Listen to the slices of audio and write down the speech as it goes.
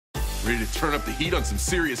Ready to turn up the heat on some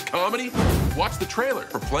serious comedy? Watch the trailer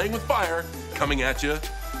for Playing with Fire, coming at you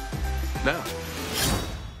now.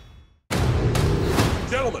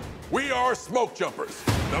 Gentlemen, we are Smoke Jumpers,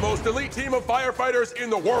 the most elite team of firefighters in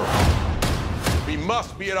the world. We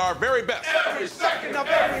must be at our very best. Every second of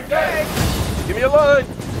every day. Give me a line.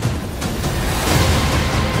 We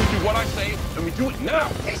do what I say, and we do it now.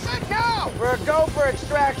 He said no. We're a go for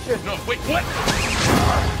extraction. No, wait, what?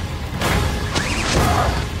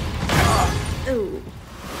 Ooh.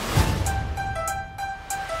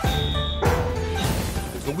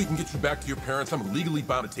 So we can get you back to your parents, I'm legally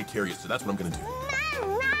bound to take care of you, so that's what I'm gonna do.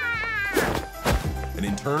 And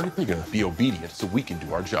in turn, you're gonna be obedient so we can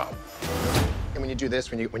do our job. And when you do this,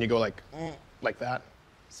 when you go like that,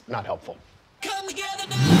 it's not helpful. Come together.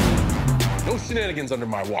 No shenanigans under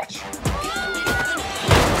my watch.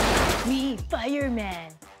 Me,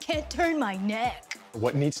 fireman. Can't turn my neck.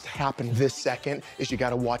 What needs to happen this second is you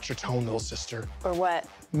gotta watch your tone, little sister. Or what?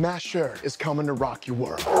 Masher is coming to rock your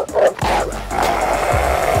world.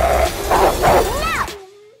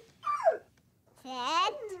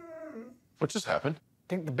 Dad? What just happened? I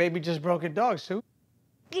think the baby just broke a dog, Sue.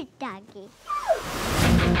 Good doggy.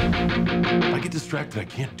 If I get distracted, I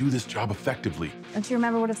can't do this job effectively. Don't you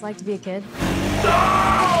remember what it's like to be a kid?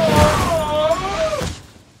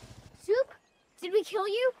 Soup? Did we kill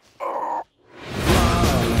you?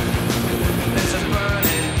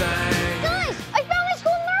 Guys, I found my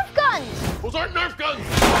school Nerf guns! Those aren't Nerf guns!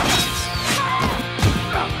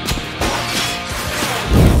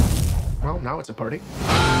 Well, now it's a party.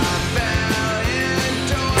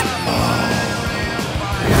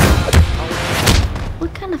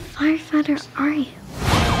 What kind of firefighter are you?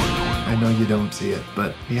 I know you don't see it,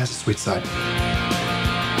 but he has a sweet side.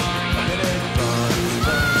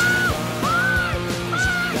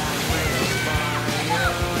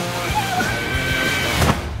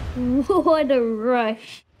 What a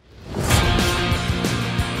rush.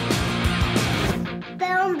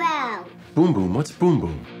 Boom boom. Boom boom, what's boom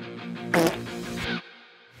boom?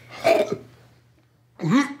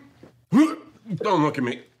 Don't look at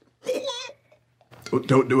me.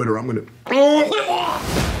 Don't do it or I'm gonna...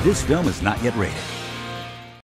 This film is not yet rated.